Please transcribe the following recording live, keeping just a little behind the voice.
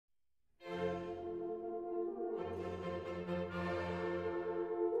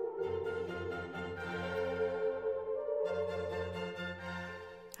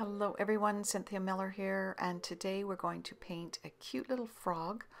Hello everyone, Cynthia Miller here, and today we're going to paint a cute little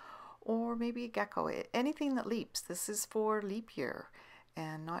frog or maybe a gecko, anything that leaps. This is for leap year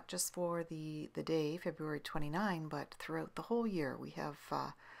and not just for the day, February 29, but throughout the whole year. We have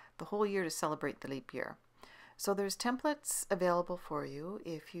the whole year to celebrate the leap year. So there's templates available for you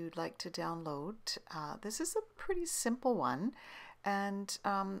if you'd like to download. This is a pretty simple one, and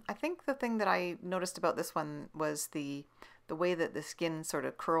I think the thing that I noticed about this one was the way that the skin sort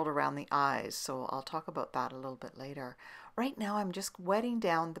of curled around the eyes, so I'll talk about that a little bit later. Right now I'm just wetting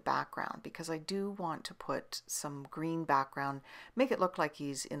down the background because I do want to put some green background, make it look like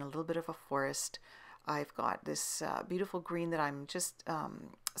he's in a little bit of a forest. I've got this beautiful green that I'm just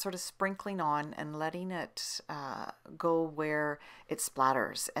sort of sprinkling on and letting it go where it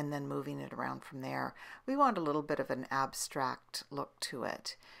splatters and then moving it around from there. We want a little bit of an abstract look to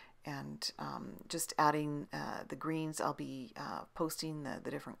it. And just adding the greens. I'll be posting the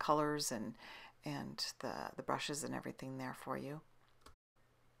different colors and the brushes and everything there for you.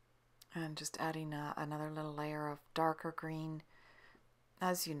 And just adding another little layer of darker green.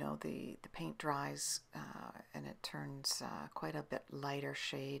 As you know, the paint dries and it turns quite a bit lighter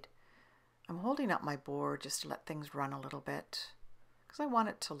shade. I'm holding up my board just to let things run a little bit because I want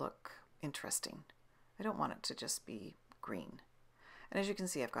it to look interesting. I don't want it to just be green. And as you can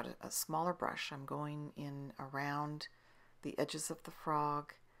see, I've got a smaller brush. I'm going in around the edges of the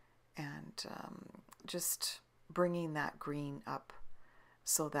frog and just bringing that green up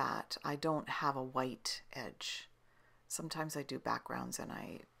so that I don't have a white edge. Sometimes I do backgrounds and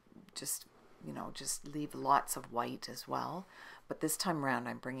I just leave lots of white as well. But this time around,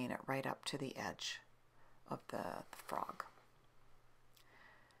 I'm bringing it right up to the edge of the frog.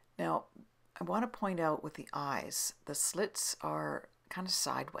 Now, I want to point out with the eyes, the slits are kind of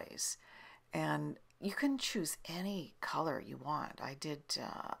sideways, and you can choose any color you want. I did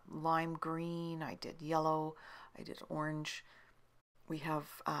lime green, I did yellow, I did orange. We have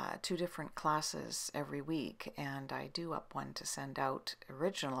 2 different classes every week, and I do up one to send out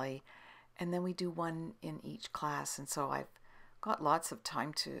originally, and then we do one in each class, and so I've got lots of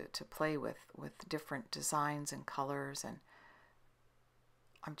time to play with different designs and colors. And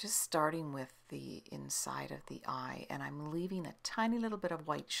I'm just starting with the inside of the eye, and I'm leaving a tiny little bit of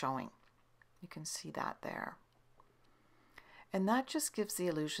white showing. You can see that there. And that just gives the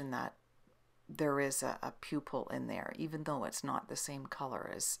illusion that there is a pupil in there, even though it's not the same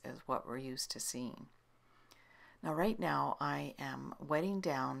color as what we're used to seeing. Now right now I am wetting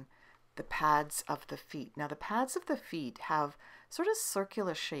down the pads of the feet. Now the pads of the feet have sort of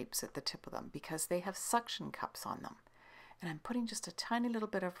circular shapes at the tip of them because they have suction cups on them. And I'm putting just a tiny little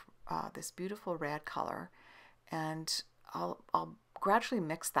bit of this beautiful red color, and I'll gradually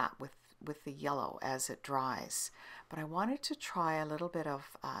mix that with the yellow as it dries. But I wanted to try a little bit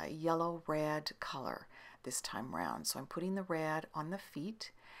of yellow-red color this time round. So I'm putting the red on the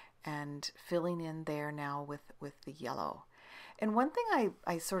feet and filling in there now with the yellow. And one thing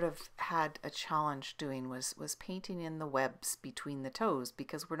I sort of had a challenge doing was painting in the webs between the toes,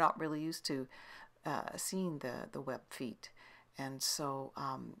 because we're not really used to seeing the web feet. And so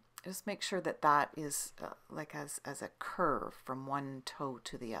just make sure that that is like as a curve from one toe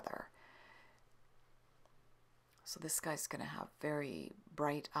to the other. So this guy's going to have very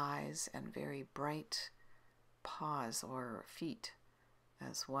bright eyes and very bright paws or feet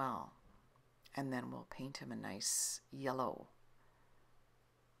as well. And then we'll paint him a nice yellow.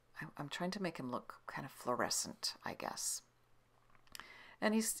 I'm trying to make him look kind of fluorescent, I guess.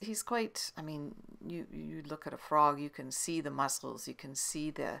 And he's quite, I mean, you look at a frog, you can see the muscles, you can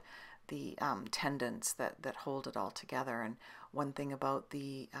see the tendons that hold it all together. And one thing about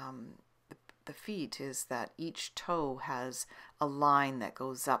the feet is that each toe has a line that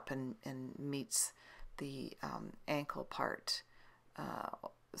goes up and meets the ankle part,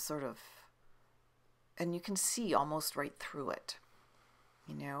 sort of, and you can see almost right through it,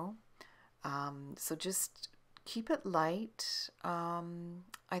 you know. So just keep it light.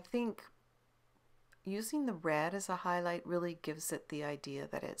 I think using the red as a highlight really gives it the idea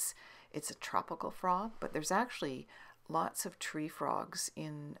that it's a tropical frog, but there's actually lots of tree frogs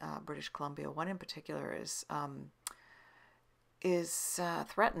in British Columbia. One in particular is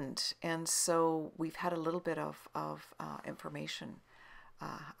threatened, and so we've had a little bit of information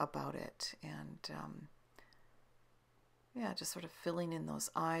about it. And yeah, just sort of filling in those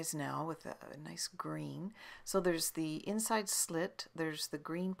eyes now with a nice green. So there's the inside slit, there's the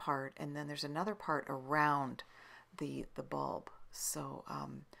green part, and then there's another part around the bulb. So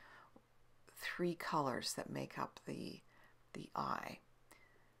 3 colors that make up the eye.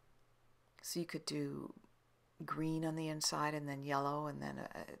 So you could do green on the inside and then yellow and then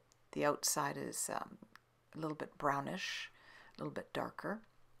The outside is a little bit brownish, a little bit darker.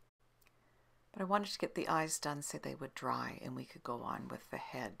 But I wanted to get the eyes done so they would dry and we could go on with the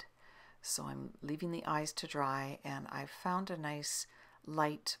head. So I'm leaving the eyes to dry, and I've found a nice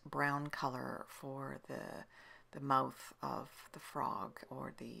light brown color for the mouth of the frog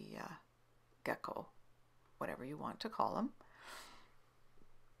or the gecko, whatever you want to call him.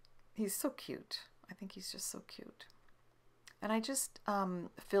 He's so cute. I think he's just so cute. And I just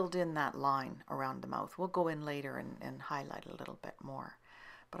filled in that line around the mouth. We'll go in later and highlight a little bit more.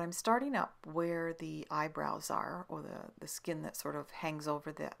 But I'm starting up where the eyebrows are, or the skin that sort of hangs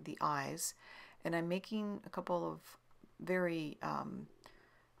over the eyes. And I'm making a couple of very,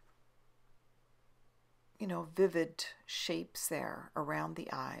 vivid shapes there around the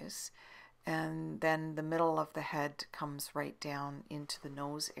eyes. And then the middle of the head comes right down into the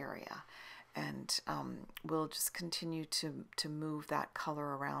nose area. And we'll just continue to move that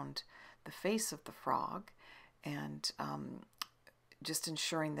color around the face of the frog, and just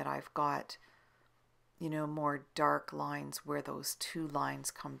ensuring that I've got, more dark lines where those two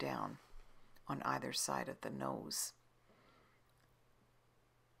lines come down on either side of the nose.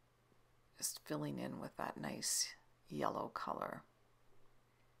 Just filling in with that nice yellow color.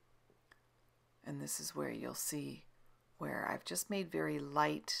 And this is where you'll see where I've just made very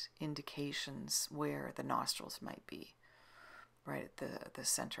light indications where the nostrils might be, right at the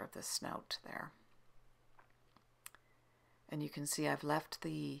center of the snout there. And you can see I've left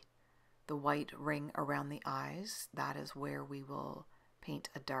the white ring around the eyes. That is where we will paint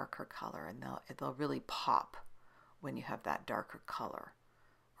a darker color, and they'll really pop when you have that darker color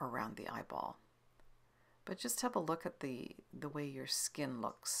around the eyeball. But just have a look at the way your skin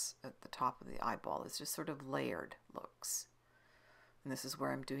looks at the top of the eyeball. It's just sort of layered looks. And this is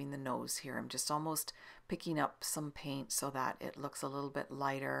where I'm doing the nose here. I'm just almost picking up some paint so that it looks a little bit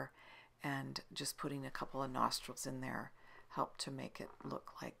lighter, and just putting a couple of nostrils in there help to make it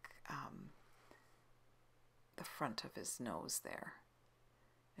look like the front of his nose there.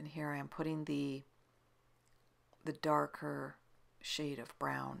 And here I am putting the darker shade of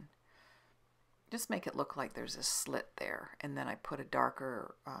brown. Just make it look like there's a slit there, and then I put a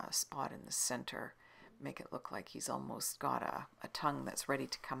darker spot in the center, make it look like he's almost got a tongue that's ready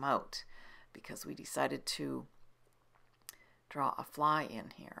to come out, because we decided to draw a fly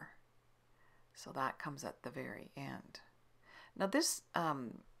in here. So that comes at the very end. Now this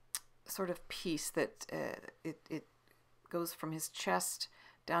sort of piece that it goes from his chest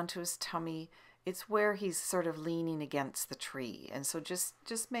down to his tummy, it's where he's sort of leaning against the tree. And so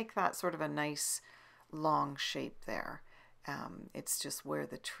just make that sort of a nice long shape there. It's just where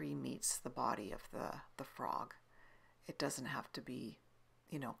the tree meets the body of the frog. It doesn't have to be,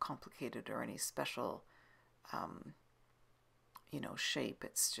 complicated or any special, shape.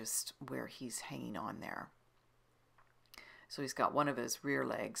 It's just where he's hanging on there. So he's got one of his rear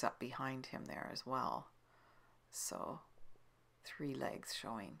legs up behind him there as well. So 3 legs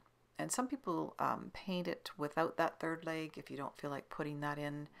showing. And some people paint it without that third leg. If you don't feel like putting that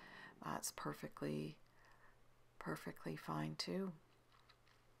in, that's perfectly fine too.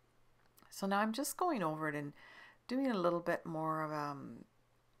 So now I'm just going over it and doing a little bit more of,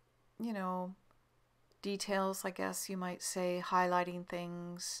 details, I guess you might say, highlighting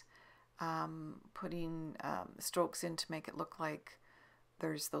things, putting strokes in to make it look like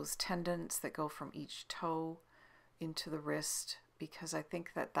there's those tendons that go from each toe into the wrist, because I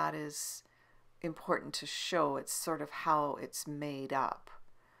think that is important to show. It's sort of how it's made up,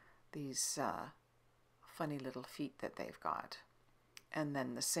 these funny little feet that they've got. And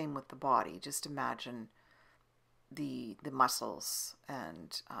then the same with the body. Just imagine the muscles,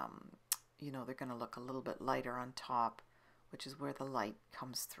 and they're going to look a little bit lighter on top, which is where the light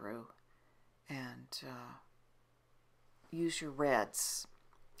comes through. And use your reds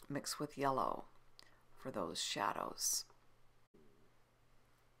mixed with yellow for those shadows.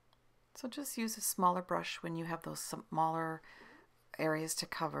 So just use a smaller brush when you have those smaller areas to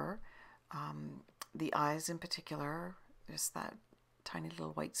cover. The eyes in particular, there's that tiny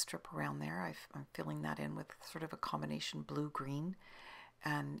little white strip around there. I'm filling that in with sort of a combination blue-green.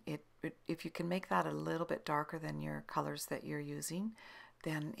 And if you can make that a little bit darker than your colors that you're using,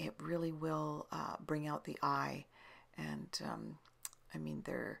 then it really will bring out the eye. And I mean,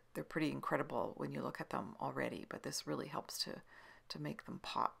 they're pretty incredible when you look at them already, but this really helps to make them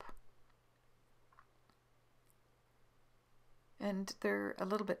pop. And they're a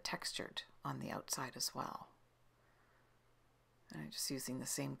little bit textured on the outside as well. And I'm just using the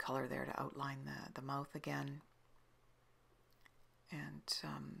same color there to outline the mouth again. And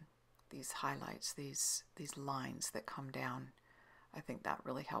these highlights, these lines that come down I think that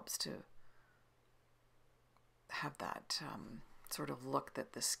really helps to have that sort of look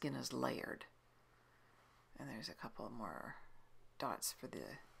that the skin is layered. And there's a couple more dots for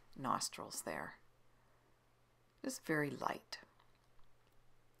the nostrils there. Just very light.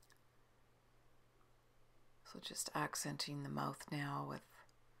 So just accenting the mouth now with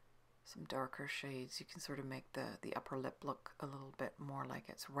some darker shades. You can sort of make the upper lip look a little bit more like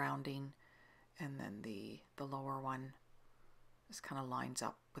it's rounding, and then the lower one just kind of lines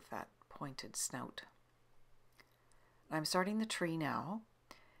up with that pointed snout. I'm starting the tree now,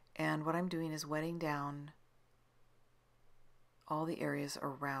 and what I'm doing is wetting down all the areas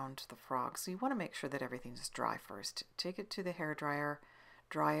around the frog. So you want to make sure that everything's dry first. Take it to the hairdryer,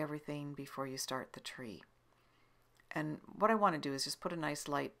 dry everything before you start the tree. And what I want to do is just put a nice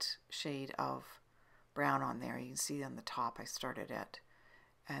light shade of brown on there. You can see on the top I started it.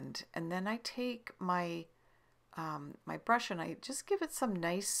 And then I take my my brush and I just give it some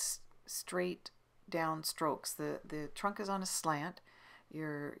nice straight down strokes. The trunk is on a slant.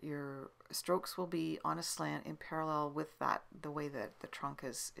 Your strokes will be on a slant in parallel with that, the way that the trunk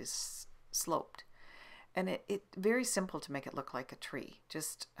is sloped. And it very simple to make it look like a tree.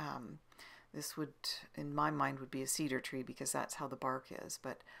 Just this would, in my mind, would be a cedar tree because that's how the bark is.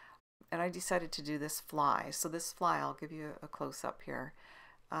 And I decided to do this fly. So this fly, I'll give you a close-up here.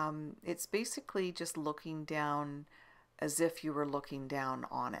 It's basically just looking down as if you were looking down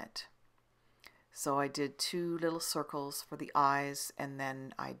on it. So I did 2 little circles for the eyes, and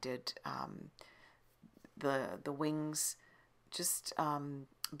then I did the wings just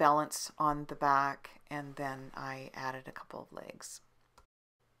balanced on the back, and then I added a couple of legs.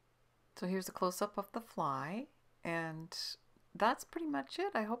 So here's a close-up of the fly, and that's pretty much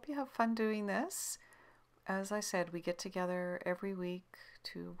it. I hope you have fun doing this. As I said, we get together every week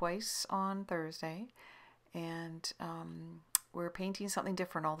to Weiss on Thursday, and we're painting something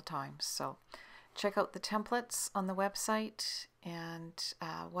different all the time. So check out the templates on the website, and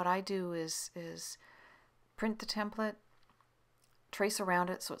what I do is print the template, trace around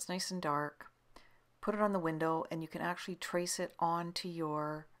it so it's nice and dark, put it on the window, and you can actually trace it onto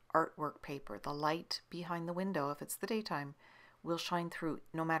your artwork paper. The light behind the window, if it's the daytime, will shine through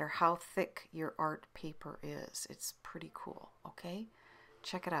no matter how thick your art paper is. It's pretty cool, okay?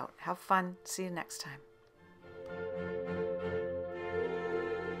 Check it out. Have fun. See you next time.